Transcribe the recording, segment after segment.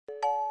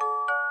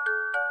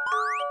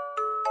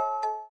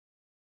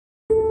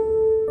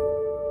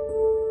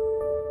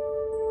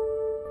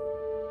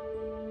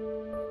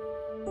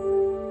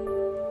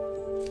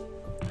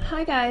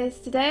Hi guys,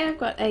 today I've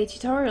got a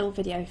tutorial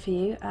video for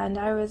you, and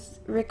I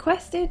was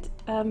requested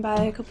by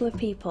a couple of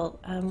people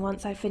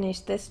once I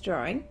finished this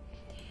drawing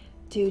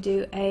to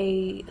do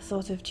a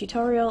sort of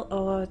tutorial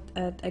or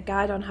a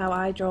guide on how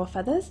I draw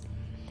feathers.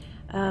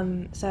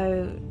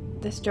 So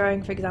this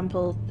drawing, for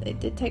example, it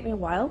did take me a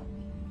while,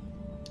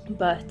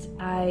 but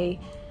I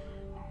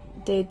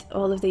did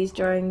all of these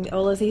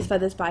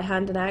feathers by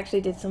hand, and I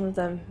actually did some of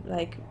them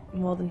like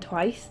more than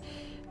twice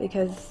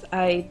because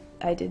I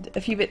did a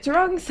few bits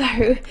wrong, so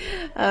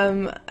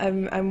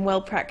I'm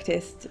well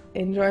practiced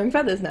in drawing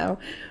feathers now.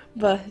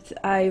 But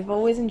I've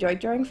always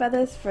enjoyed drawing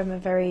feathers from a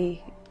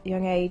very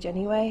young age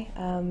anyway,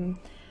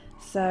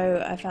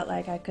 so I felt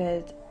like I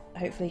could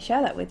hopefully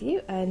share that with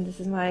you, and this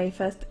is my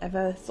first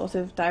ever sort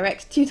of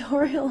direct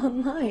tutorial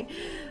online,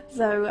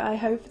 so I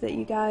hope that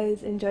you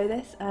guys enjoy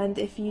this, and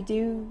if you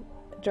do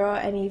draw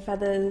any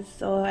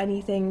feathers or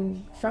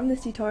anything from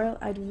this tutorial,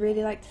 I'd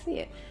really like to see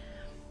it.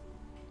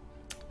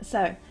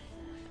 So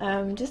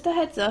just a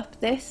heads up,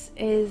 this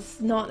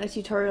is not a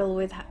tutorial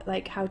with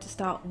like how to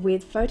start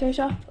with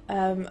Photoshop.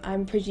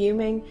 I'm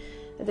presuming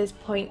at this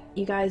point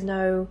you guys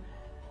know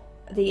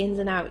the ins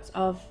and outs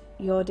of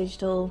your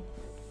digital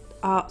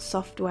art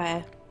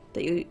software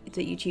that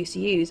you choose to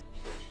use.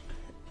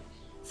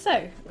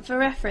 So for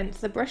reference,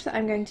 the brush that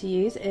I'm going to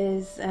use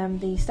is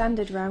the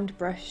standard round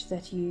brush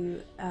that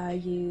you can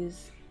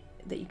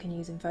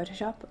use in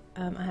Photoshop.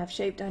 I have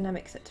shape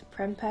dynamics set to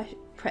pen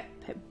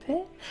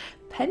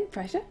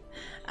pressure,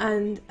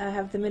 and I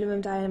have the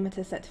minimum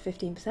diameter set to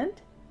 15%.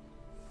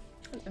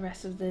 The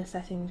rest of the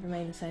settings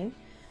remain the same.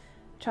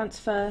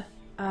 Transfer,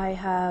 I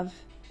have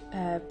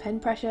pen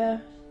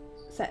pressure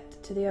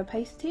set to the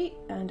opacity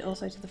and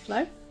also to the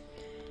flow.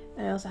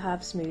 And I also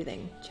have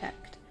smoothing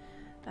checked.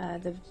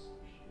 The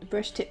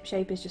brush tip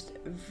shape is just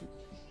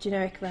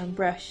generic round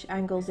brush,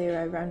 angle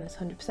 0, roundness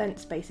 100%,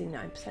 spacing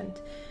 9%.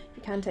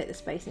 You can take the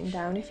spacing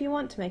down if you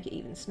want to make it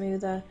even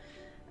smoother,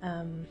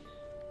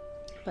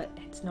 but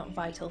it's not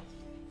vital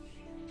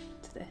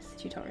to this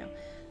tutorial.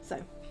 So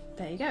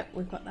there you go,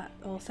 we've got that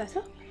all set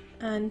up,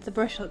 and the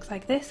brush looks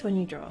like this when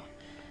you draw.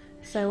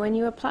 So when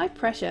you apply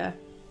pressure,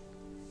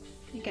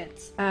 it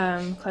gets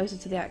closer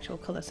to the actual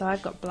colour. So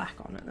I've got black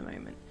on at the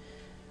moment,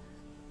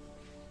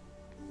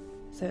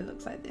 so it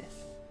looks like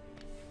this.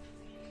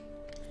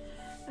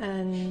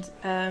 And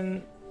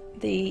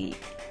the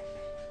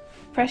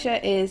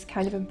pressure is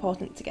kind of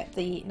important to get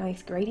the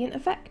nice gradient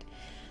effect.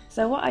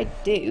 So what I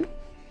do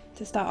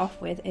to start off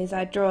with is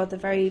I draw the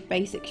very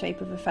basic shape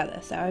of a feather.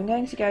 So I'm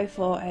going to go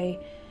for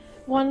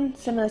one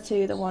similar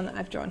to the one that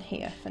I've drawn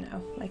here for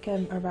now, like a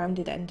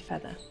rounded end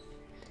feather.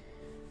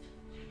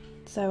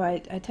 So I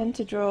tend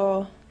to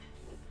draw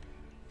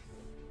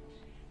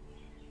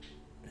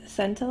the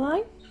centre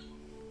line,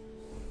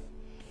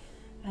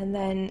 and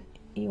then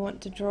you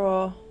want to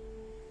draw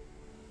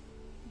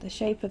the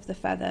shape of the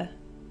feather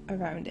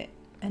around it,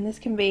 and this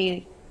can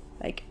be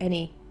like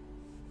any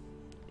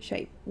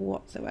shape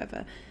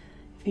whatsoever.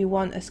 If you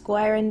want a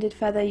square-ended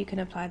feather, you can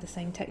apply the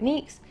same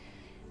techniques,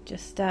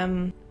 just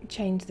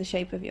change the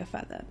shape of your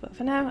feather, but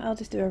for now I'll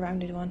just do a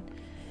rounded one,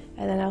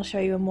 and then I'll show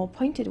you a more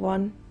pointed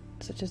one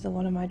such as the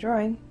one on my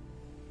drawing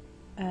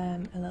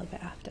a little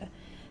bit after.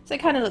 So it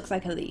kind of looks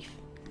like a leaf,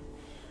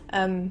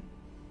 and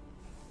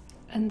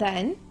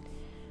then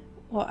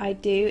what I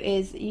do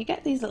is you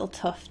get these little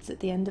tufts at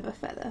the end of a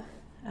feather.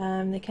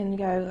 They can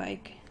go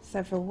like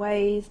several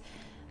ways,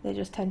 they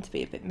just tend to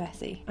be a bit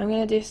messy. I'm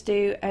going to just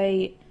do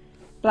a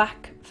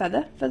black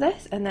feather for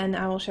this, and then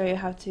I will show you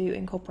how to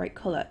incorporate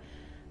colour.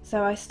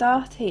 So I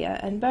start here,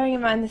 and bearing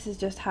in mind this is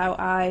just how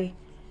I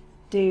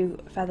do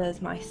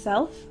feathers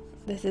myself,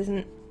 this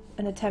isn't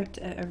an attempt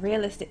at a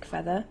realistic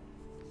feather,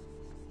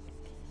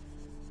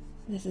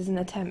 this is an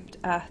attempt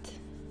at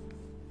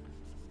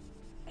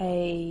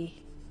a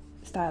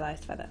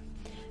stylized feather.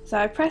 So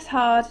I press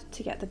hard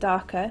to get the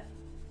darker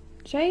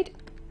shade,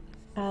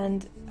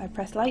 and I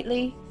press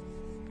lightly,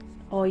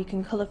 or you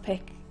can colour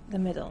pick the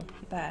middle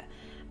there,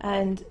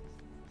 and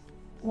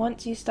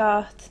once you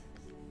start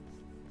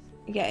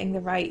getting the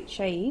right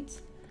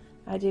shades,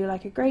 I do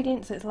like a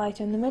gradient so it's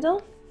lighter in the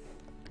middle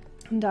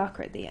and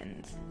darker at the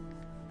ends,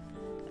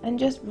 and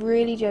just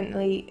really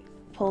gently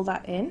pull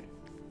that in.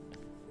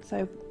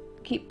 So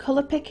keep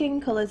colour picking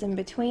colours in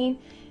between.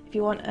 If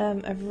you want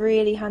a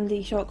really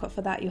handy shortcut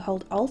for that, you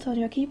hold Alt on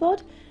your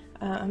keyboard.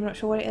 I'm not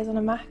sure what it is on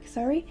a Mac,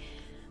 sorry.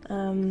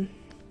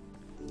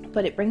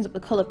 But it brings up the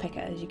colour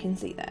picker, as you can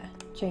see there,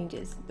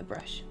 changes the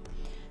brush.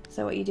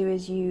 So what you do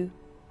is you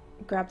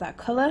grab that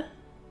colour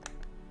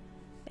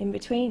in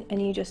between, and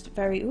you just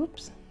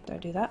don't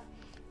do that,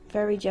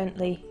 very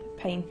gently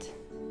paint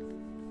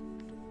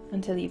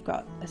until you've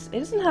got, it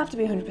doesn't have to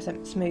be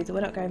 100% smooth,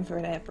 we're not going for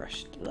an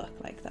airbrushed look,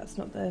 like that's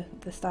not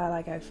the style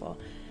I go for.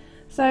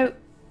 So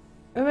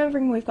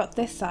remembering we've got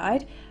this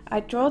side, I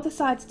draw the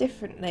sides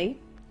differently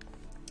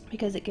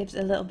because it gives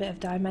a little bit of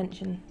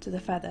dimension to the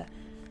feather.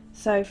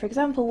 So for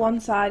example, one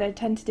side I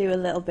tend to do a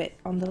little bit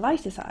on the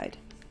lighter side.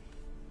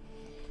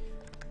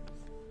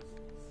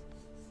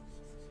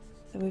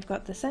 So we've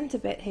got the centre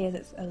bit here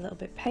that's a little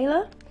bit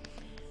paler,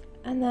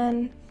 and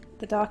then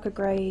the darker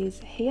greys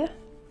here,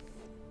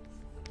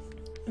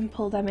 and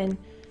pull them in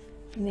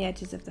from the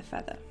edges of the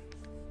feather.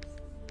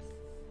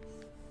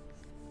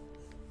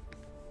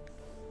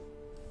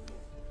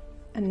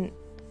 And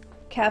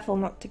careful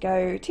not to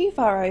go too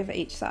far over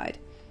each side.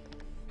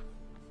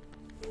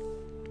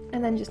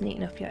 And then just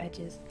neaten up your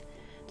edges.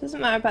 Doesn't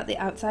matter about the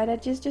outside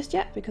edges just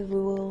yet because we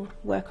will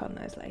work on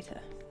those later.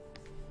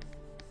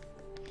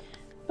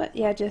 But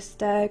yeah, just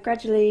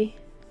gradually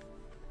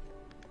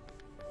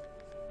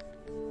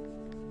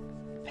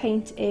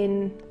paint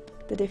in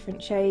the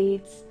different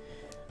shades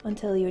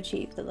until you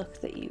achieve the look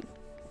that you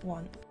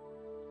want.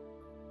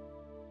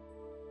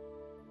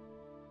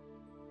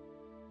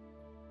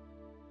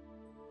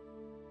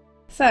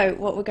 So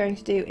what we're going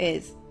to do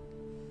is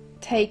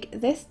take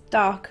this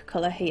dark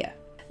colour here.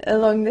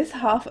 Along this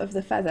half of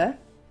the feather,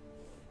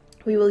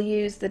 we will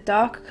use the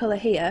dark colour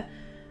here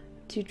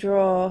to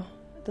draw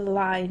the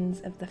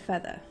lines of the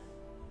feather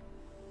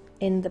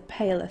in the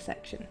paler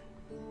section.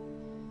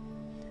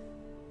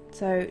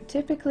 So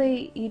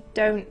typically you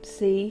don't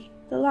see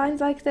the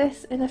lines like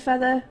this in a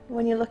feather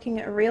when you're looking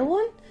at a real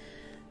one.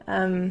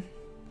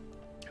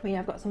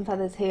 I've got some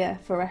feathers here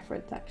for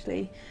reference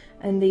actually,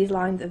 and these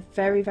lines are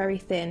very, very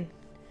thin.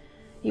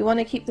 You want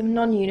to keep them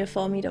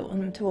non-uniform, you don't want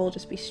them to all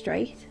just be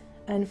straight,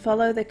 and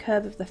follow the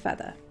curve of the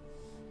feather.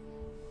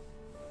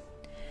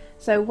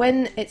 So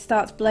when it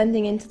starts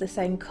blending into the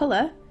same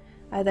colour,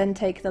 I then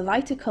take the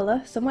lighter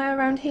colour, somewhere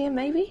around here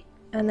maybe,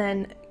 and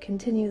then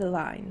continue the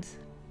lines.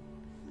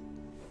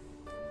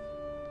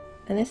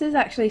 And this is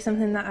actually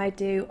something that I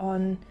do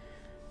on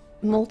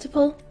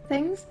multiple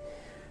things,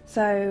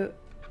 so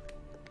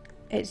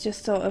it's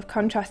just sort of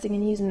contrasting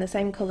and using the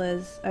same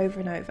colours over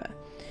and over.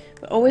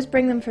 But always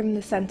bring them from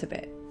the centre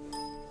bit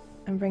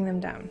and bring them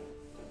down.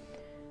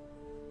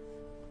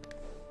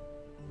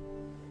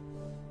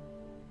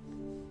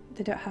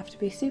 They don't have to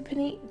be super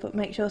neat, but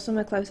make sure some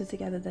are closer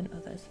together than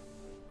others.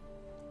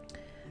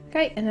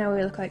 Okay, and now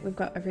we look like we've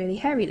got a really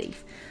hairy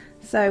leaf.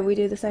 So we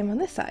do the same on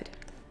this side.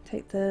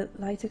 Take the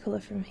lighter colour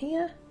from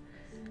here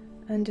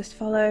and just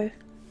follow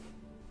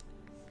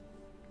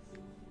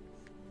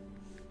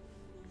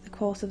the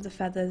course of the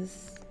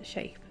feather's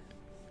shape.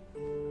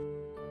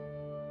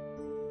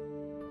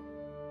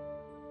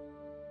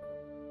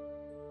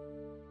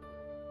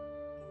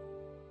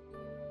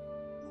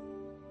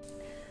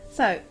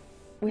 So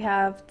we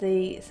have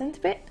the centre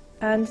bit,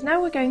 and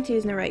now we're going to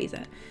use an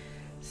eraser.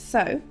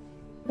 So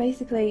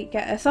basically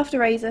get a soft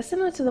eraser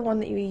similar to the one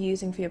that you were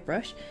using for your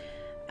brush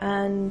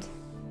and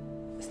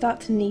start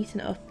to neaten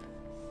up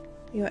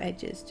your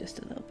edges just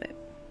a little bit.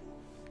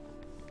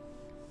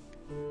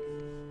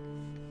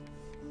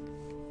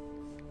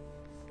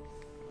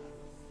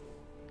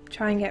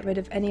 Try and get rid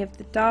of any of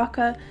the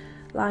darker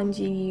lines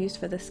you used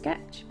for the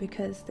sketch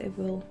because they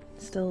will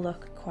still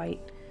look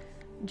quite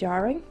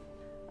jarring.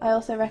 I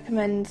also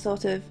recommend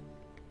sort of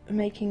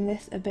making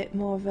this a bit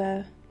more of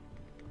a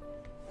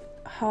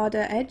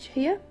harder edge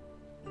here,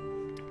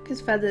 because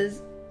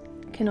feathers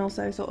can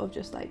also sort of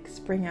just like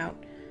spring out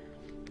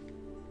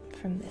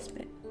from this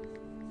bit.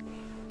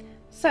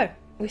 So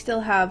we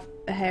still have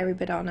a hairy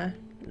bit on a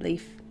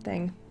leaf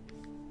thing,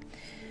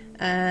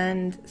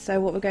 and so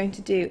what we're going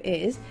to do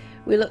is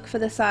we look for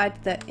the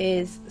side that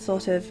is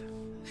sort of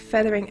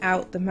feathering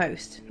out the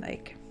most,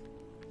 like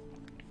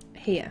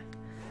here.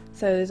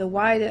 So there's a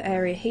wider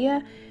area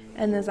here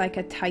and there's like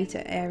a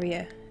tighter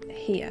area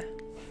here.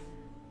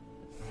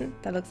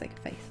 That looks like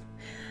a face.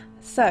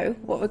 So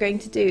what we're going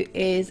to do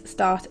is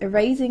start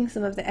erasing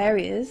some of the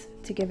areas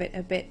to give it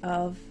a bit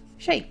of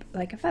shape,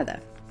 like a feather.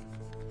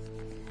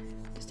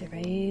 Just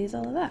erase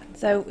all of that.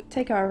 So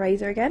take our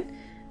eraser again,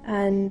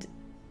 and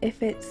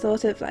if it's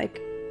sort of like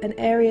an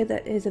area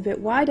that is a bit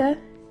wider,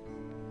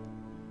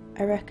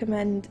 I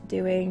recommend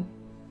doing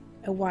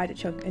a wider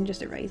chunk and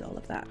just erase all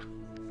of that.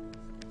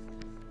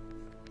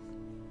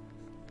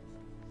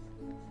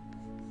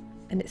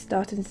 And it's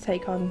starting to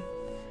take on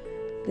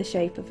the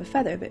shape of a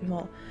feather a bit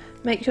more.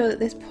 Make sure that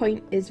this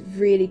point is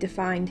really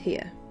defined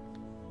here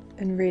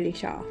and really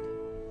sharp.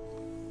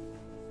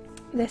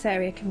 This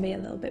area can be a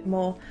little bit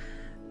more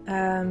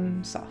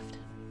soft.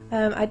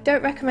 I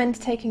don't recommend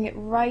taking it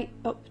right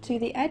up to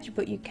the edge,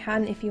 but you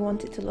can if you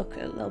want it to look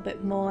a little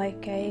bit more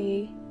like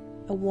a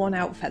worn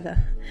out feather.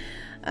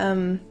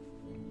 And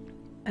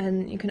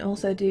you can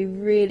also do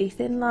really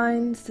thin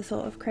lines to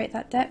sort of create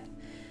that depth.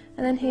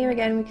 And then here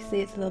again we can see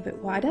it's a little bit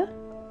wider,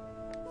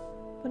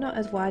 but not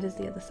as wide as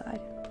the other side.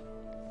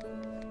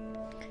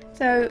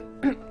 So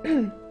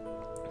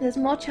there's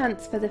more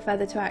chance for the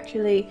feather to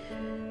actually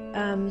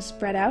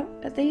spread out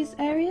at these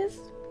areas.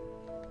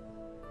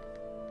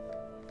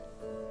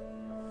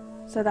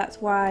 So that's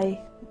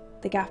why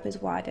the gap is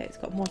wider, it's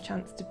got more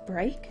chance to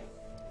break.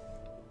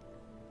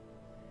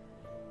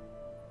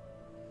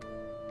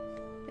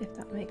 If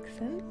that makes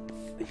sense.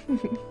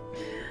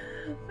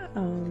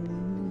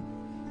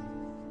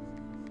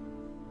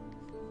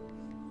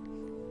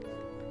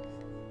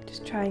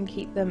 Just try and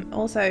keep them.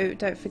 Also,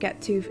 don't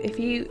forget to, if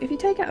you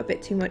take out a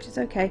bit too much, it's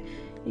okay.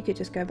 You could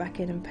just go back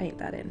in and paint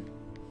that in.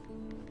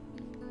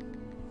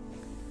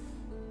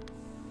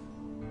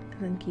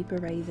 then keep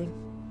erasing.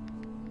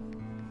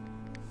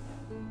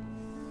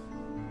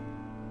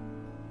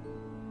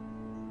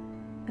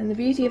 And the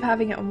beauty of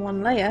having it on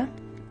one layer,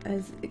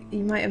 as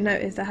you might have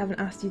noticed I haven't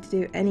asked you to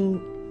do any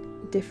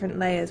different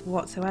layers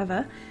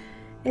whatsoever,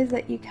 is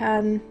that you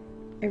can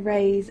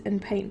erase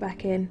and paint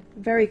back in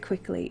very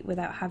quickly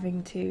without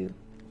having to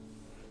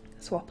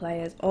swap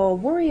layers or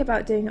worry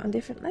about doing it on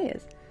different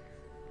layers.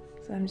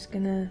 So I'm just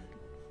gonna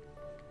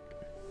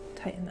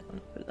tighten that one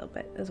up a little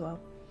bit as well.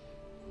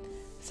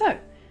 So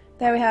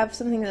there we have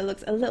something that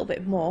looks a little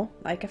bit more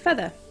like a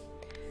feather.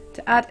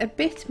 To add a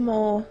bit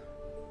more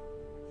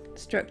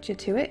structure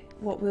to it,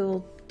 what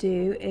we'll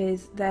do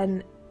is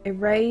then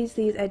erase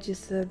these edges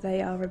so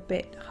they are a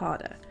bit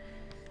harder.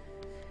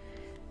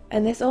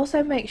 And this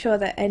also makes sure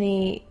that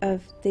any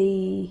of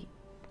the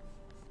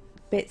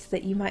bits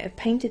that you might have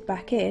painted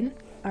back in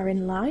are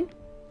in line.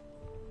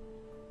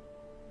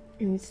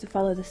 It needs to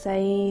follow the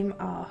same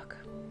arc.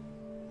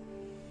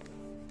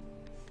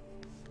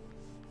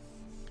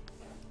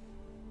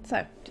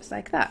 So, just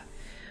like that.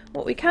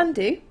 What we can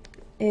do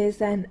is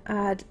then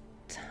add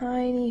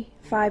tiny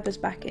fibres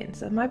back in.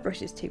 So my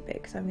brush is too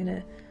big, so I'm going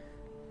to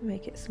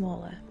make it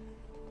smaller.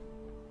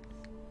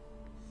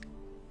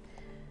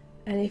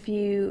 And if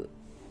you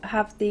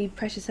have the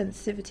pressure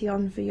sensitivity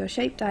on for your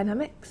shape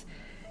dynamics,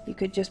 you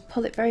could just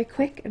pull it very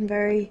quick and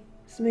very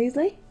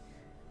smoothly,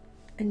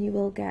 and you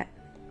will get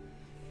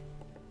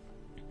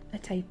a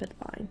tapered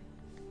line.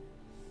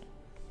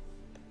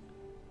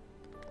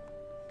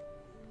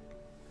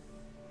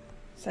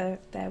 So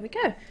there we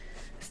go, a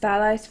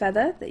stylized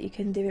feather that you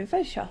can do in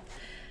Photoshop.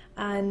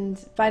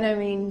 And by no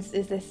means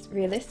is this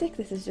realistic,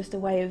 this is just a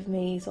way of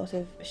me sort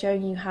of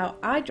showing you how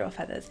I draw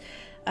feathers,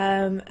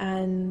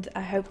 and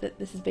I hope that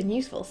this has been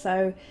useful.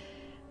 So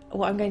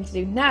what I'm going to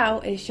do now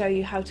is show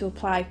you how to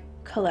apply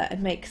colour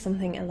and make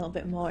something a little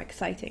bit more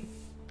exciting.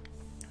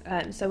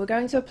 So we're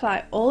going to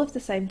apply all of the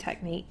same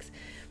techniques,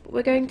 but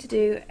we're going to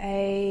do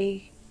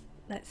a,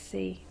 let's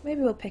see,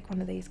 maybe we'll pick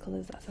one of these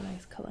colours, that's a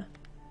nice colour.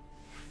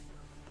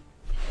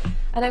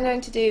 And I'm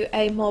going to do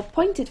a more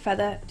pointed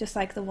feather, just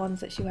like the ones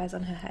that she wears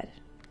on her head.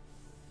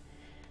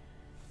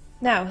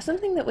 Now,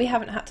 something that we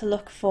haven't had to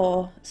look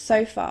for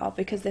so far,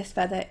 because this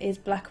feather is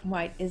black and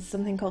white, is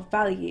something called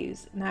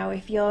values. Now,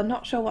 if you're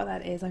not sure what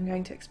that is, I'm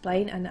going to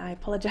explain, and I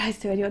apologise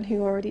to anyone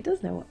who already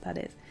does know what that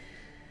is.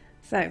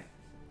 So,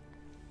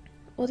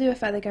 we'll do a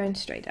feather going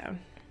straight down.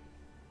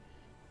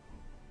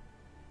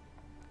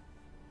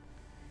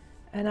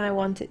 And I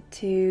want it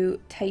to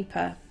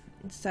taper,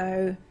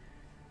 so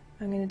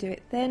I'm going to do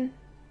it thin,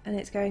 and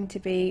it's going to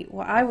be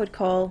what I would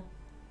call,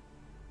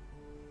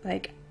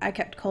 like, I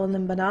kept calling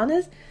them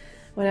bananas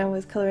when I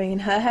was colouring in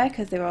her hair,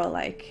 because they were all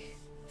like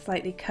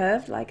slightly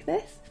curved like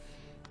this.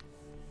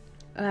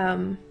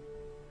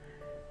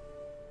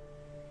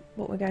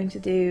 What we're going to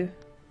do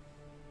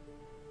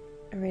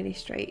a really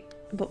straight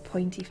but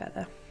pointy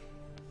feather.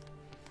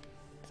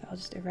 So I'll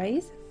just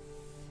erase.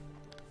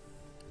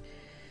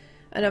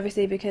 And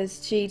obviously,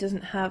 because she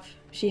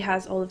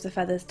has all of the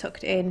feathers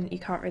tucked in, you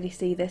can't really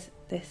see this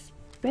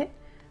bit,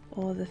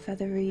 or the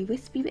feathery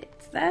wispy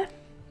bits there.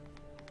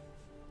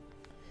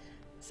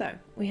 So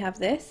we have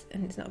this,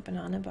 and it's not a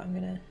banana, but I'm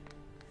gonna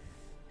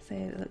say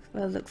it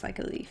looks like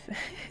a leaf.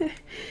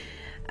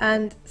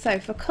 And so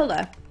for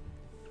colour,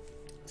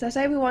 so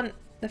say we want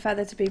the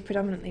feather to be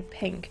predominantly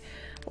pink,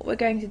 what we're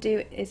going to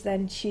do is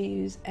then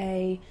choose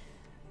a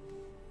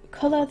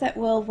colour that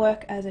will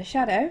work as a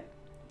shadow,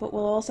 but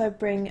will also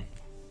bring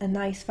a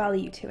nice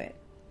value to it.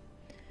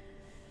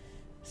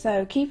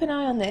 So keep an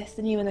eye on this,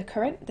 the new and the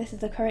current. This is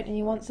the current, and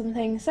you want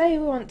something, say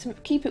we want to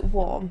keep it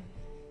warm.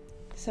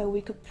 So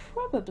we could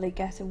probably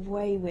get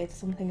away with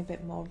something a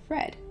bit more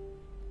red.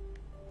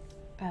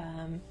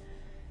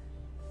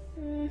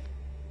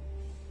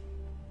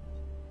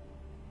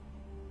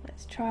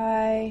 Let's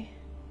try,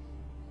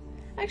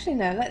 actually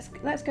no,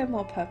 let's go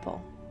more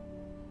purple.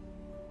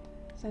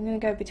 So I'm going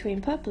to go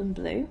between purple and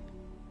blue.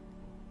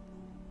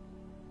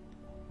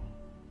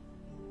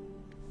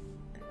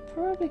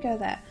 Probably go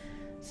there.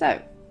 So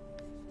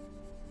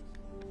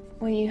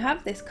when you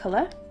have this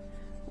colour,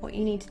 what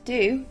you need to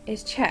do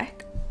is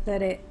check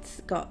that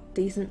it's got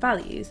decent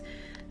values.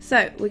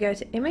 So we go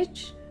to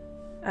image,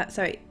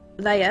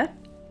 layer,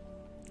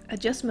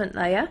 adjustment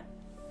layer,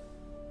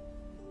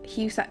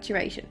 hue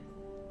saturation,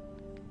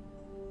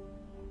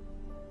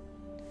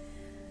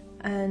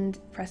 and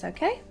press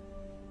OK.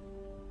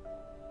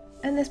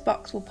 And this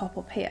box will pop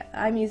up here.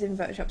 I'm using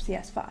Photoshop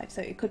CS5,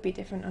 so it could be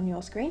different on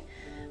your screen.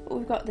 But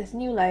we've got this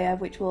new layer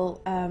which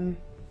will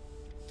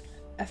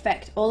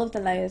affect all of the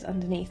layers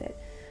underneath it.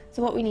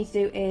 So what we need to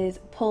do is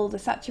pull the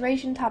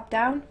saturation tab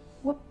down,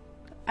 whoop,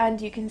 and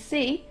you can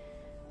see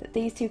that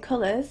these two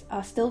colours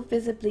are still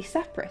visibly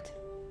separate.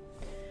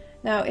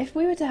 Now if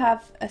we were to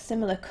have a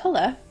similar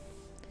colour,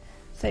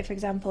 say for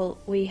example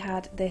we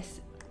had this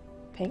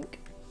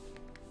pink,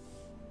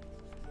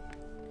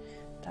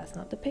 that's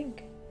not the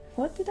pink.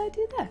 What did I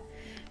do there?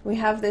 We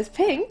have this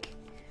pink,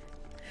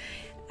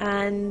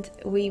 and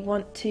we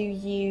want to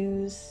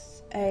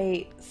use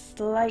a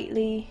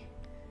slightly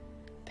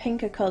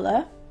pinker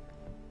colour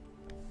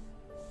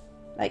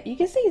Like, you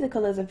can see the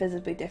colours are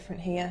visibly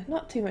different here.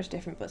 Not too much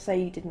different, but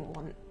say you didn't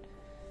want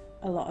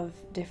a lot of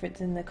difference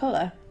in the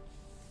colour.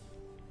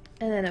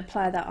 And then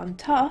apply that on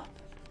top.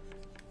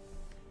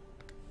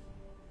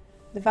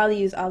 The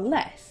values are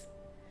less.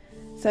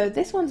 So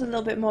this one's a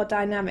little bit more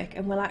dynamic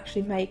and will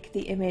actually make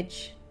the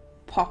image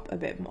pop a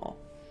bit more.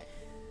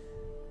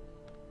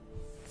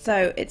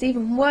 So it's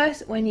even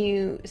worse when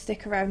you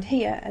stick around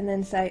here and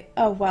then say,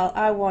 oh well,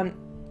 I want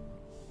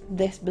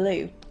this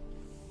blue.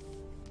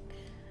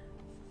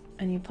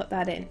 And you put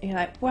that in. You're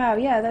like, wow,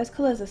 yeah, those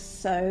colours are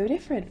so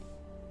different.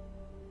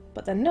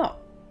 But they're not,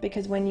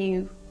 because when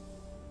you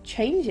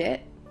change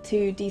it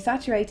to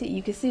desaturate it,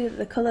 you can see that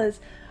the colours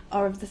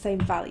are of the same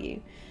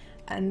value.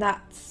 And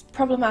that's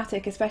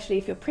problematic, especially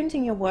if you're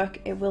printing your work,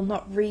 it will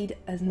not read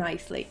as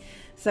nicely.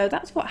 So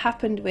that's what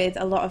happened with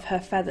a lot of her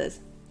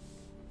feathers.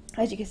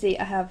 As you can see,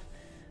 I have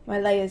my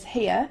layers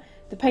here.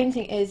 The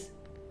painting is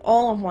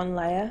all on one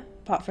layer,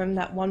 apart from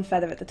that one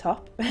feather at the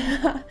top.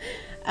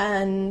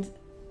 And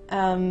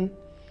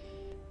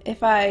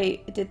if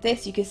I did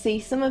this, you can see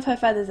some of her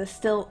feathers are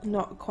still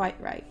not quite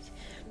right.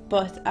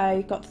 But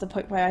I got to the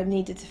point where I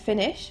needed to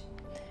finish.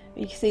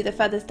 You can see the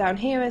feathers down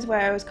here is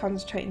where I was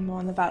concentrating more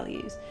on the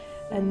values.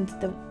 And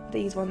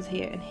these ones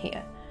here and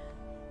here.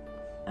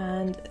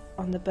 And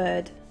on the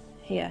bird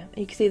here.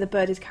 You can see the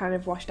bird is kind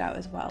of washed out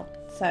as well.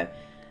 So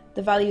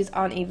the values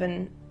aren't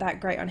even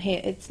that great on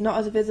here. It's not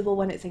as visible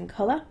when it's in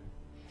colour.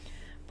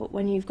 But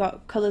when you've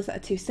got colours that are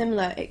too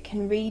similar, it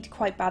can read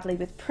quite badly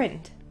with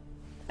print.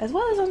 As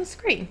well as on the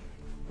screen,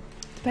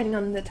 depending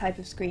on the type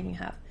of screen you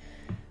have.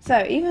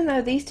 So even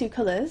though these two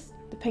colours,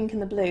 the pink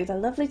and the blue, they're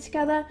lovely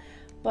together,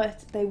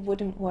 but they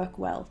wouldn't work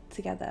well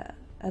together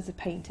as a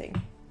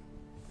painting.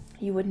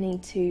 You would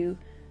need to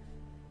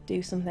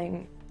do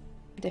something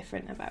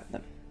different about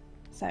them.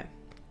 So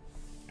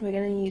we're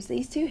going to use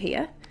these two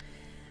here.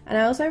 And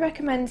I also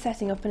recommend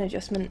setting up an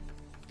adjustment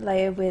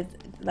layer with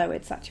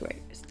lowered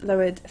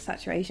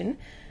saturation,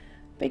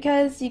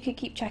 because you could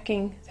keep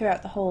checking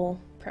throughout the whole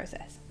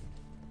process.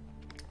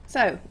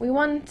 So we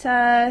want,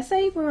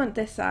 say we want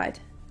this side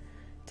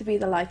to be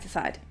the lighter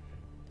side.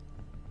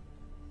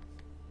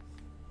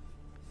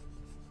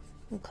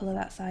 We'll colour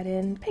that side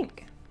in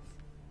pink,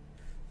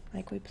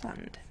 like we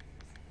planned.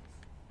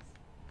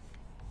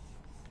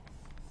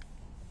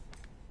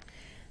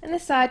 And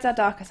this side's our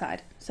darker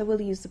side, so we'll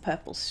use the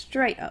purple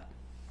straight up.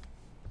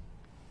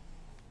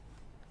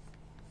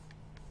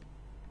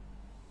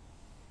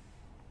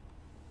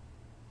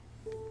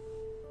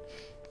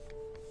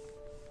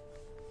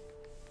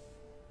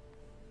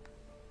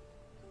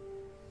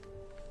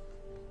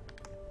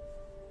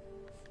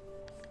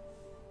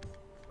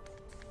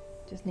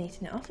 Just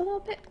neaten it off a little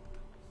bit.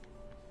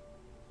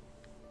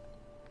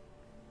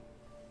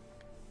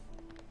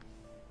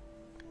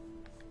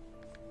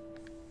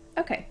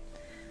 Okay,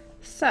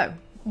 so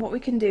what we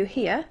can do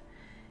here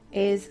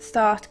is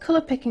start colour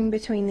picking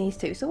between these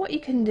two. So what you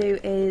can do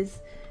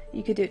is,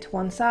 you could do it to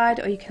one side,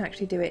 or you can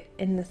actually do it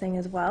in the thing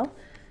as well.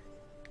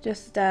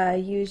 Just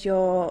use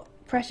your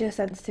pressure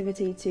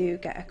sensitivity to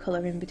get a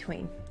colour in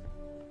between.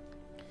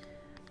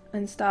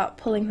 And start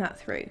pulling that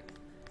through.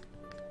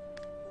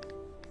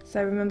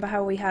 So remember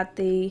how we had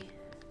the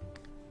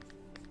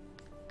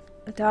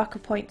darker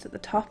points at the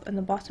top and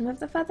the bottom of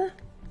the feather?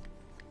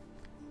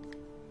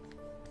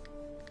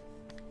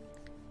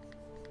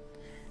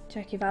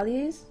 Check your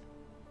values.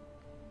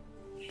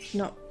 It's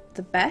not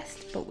the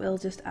best, but we'll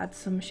just add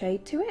some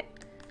shade to it.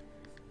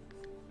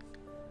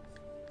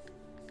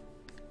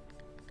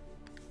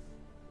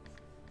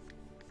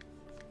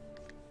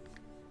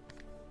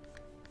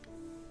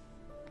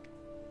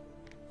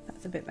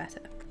 That's a bit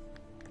better.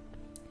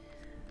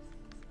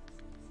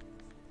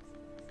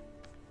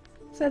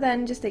 So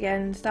then just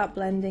again start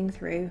blending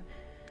through,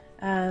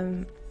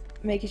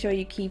 making sure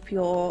you keep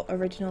your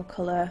original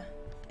colour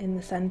in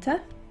the centre.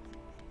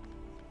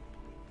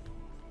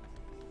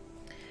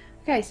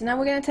 Okay, so now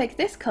we're going to take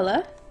this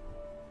colour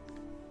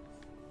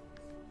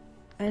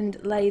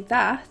and lay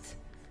that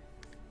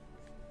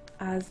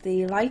as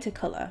the lighter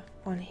colour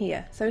on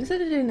here. So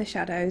instead of doing the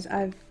shadows,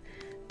 I've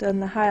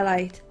done the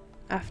highlight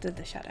after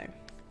the shadow.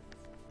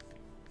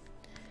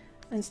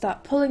 And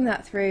start pulling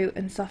that through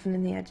and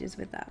softening the edges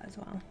with that as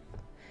well.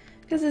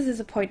 Because this is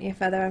a pointier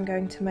feather, I'm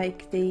going to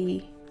make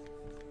the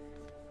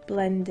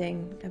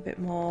blending a bit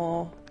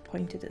more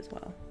pointed as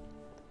well.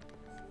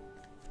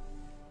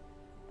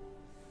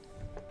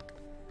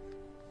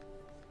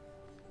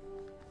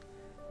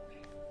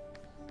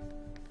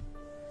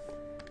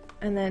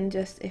 And then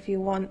just, if you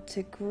want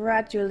to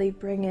gradually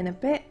bring in a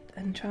bit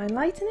and try and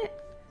lighten it.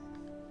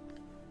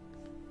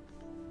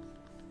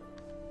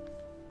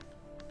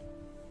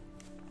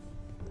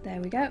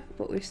 There we go,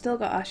 but we've still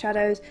got our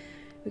shadows.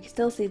 We can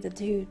still see the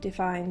two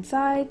defined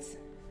sides.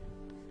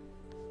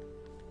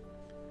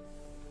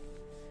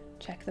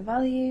 Check the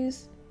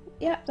values.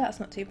 Yep, that's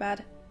not too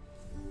bad.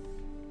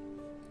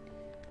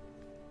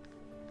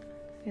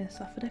 I'm going to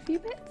soften a few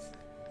bits.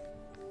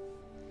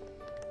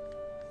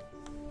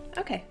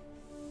 Okay.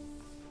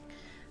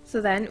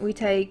 So then we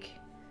take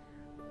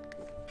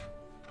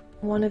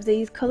one of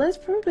these colours,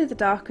 probably the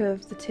darker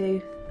of the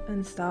two,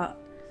 and start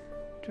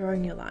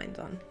drawing your lines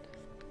on.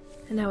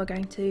 And now we're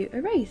going to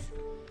erase.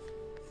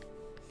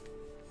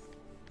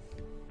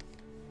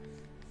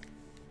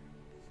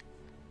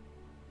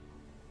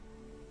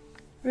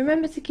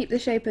 Remember to keep the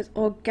shape as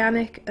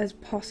organic as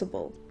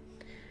possible.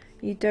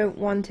 You don't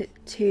want it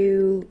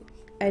to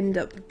end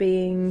up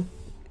being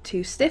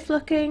too stiff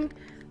looking,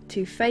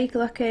 too fake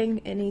looking.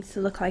 It needs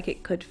to look like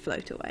it could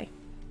float away.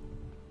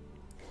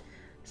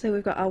 So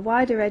we've got our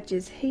wider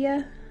edges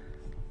here.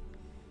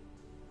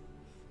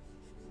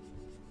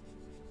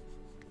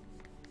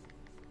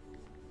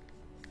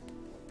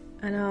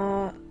 And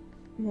our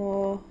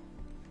more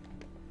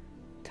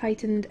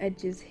tightened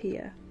edges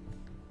here.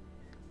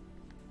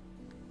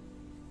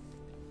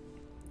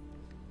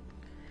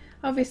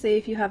 Obviously,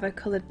 if you have a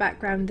coloured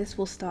background, this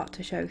will start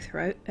to show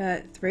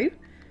through.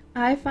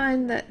 I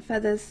find that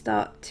feathers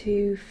start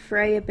to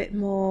fray a bit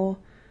more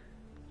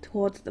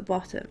towards the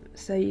bottom,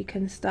 so you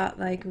can start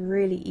like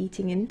really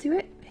eating into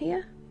it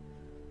here,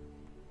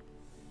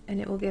 and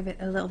it will give it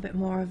a little bit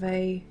more of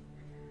a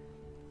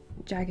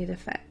jagged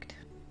effect.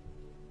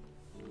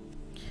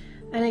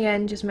 And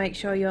again, just make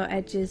sure your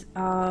edges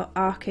are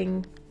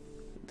arcing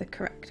the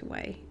correct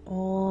way,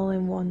 all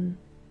in one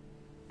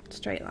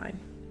straight line.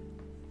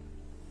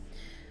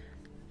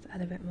 Let's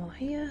add a bit more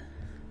here.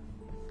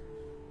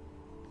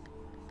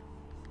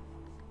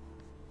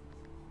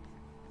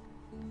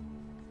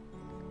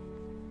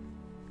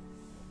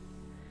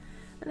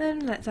 And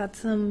then let's add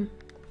some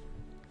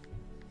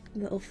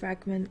little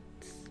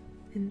fragments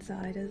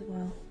inside as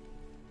well.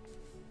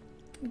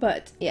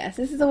 But yes,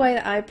 this is the way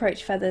that I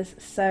approach feathers,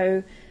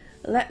 so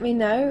let me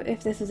know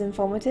if this is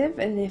informative,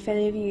 and if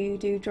any of you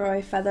do draw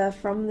a feather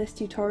from this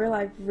tutorial,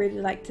 I'd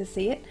really like to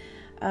see it.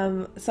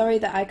 Sorry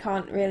that I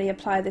can't really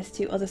apply this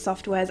to other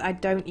softwares. I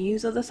don't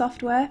use other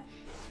software.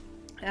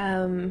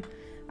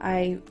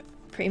 I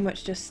pretty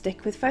much just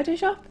stick with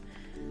Photoshop.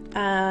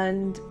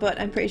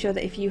 But I'm pretty sure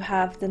that if you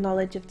have the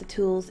knowledge of the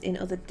tools in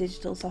other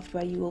digital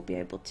software, you will be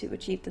able to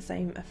achieve the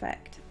same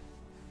effect,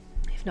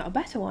 if not a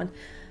better one.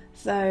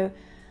 So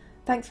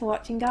thanks for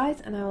watching,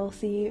 guys, and I will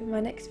see you in my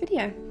next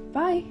video.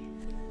 Bye!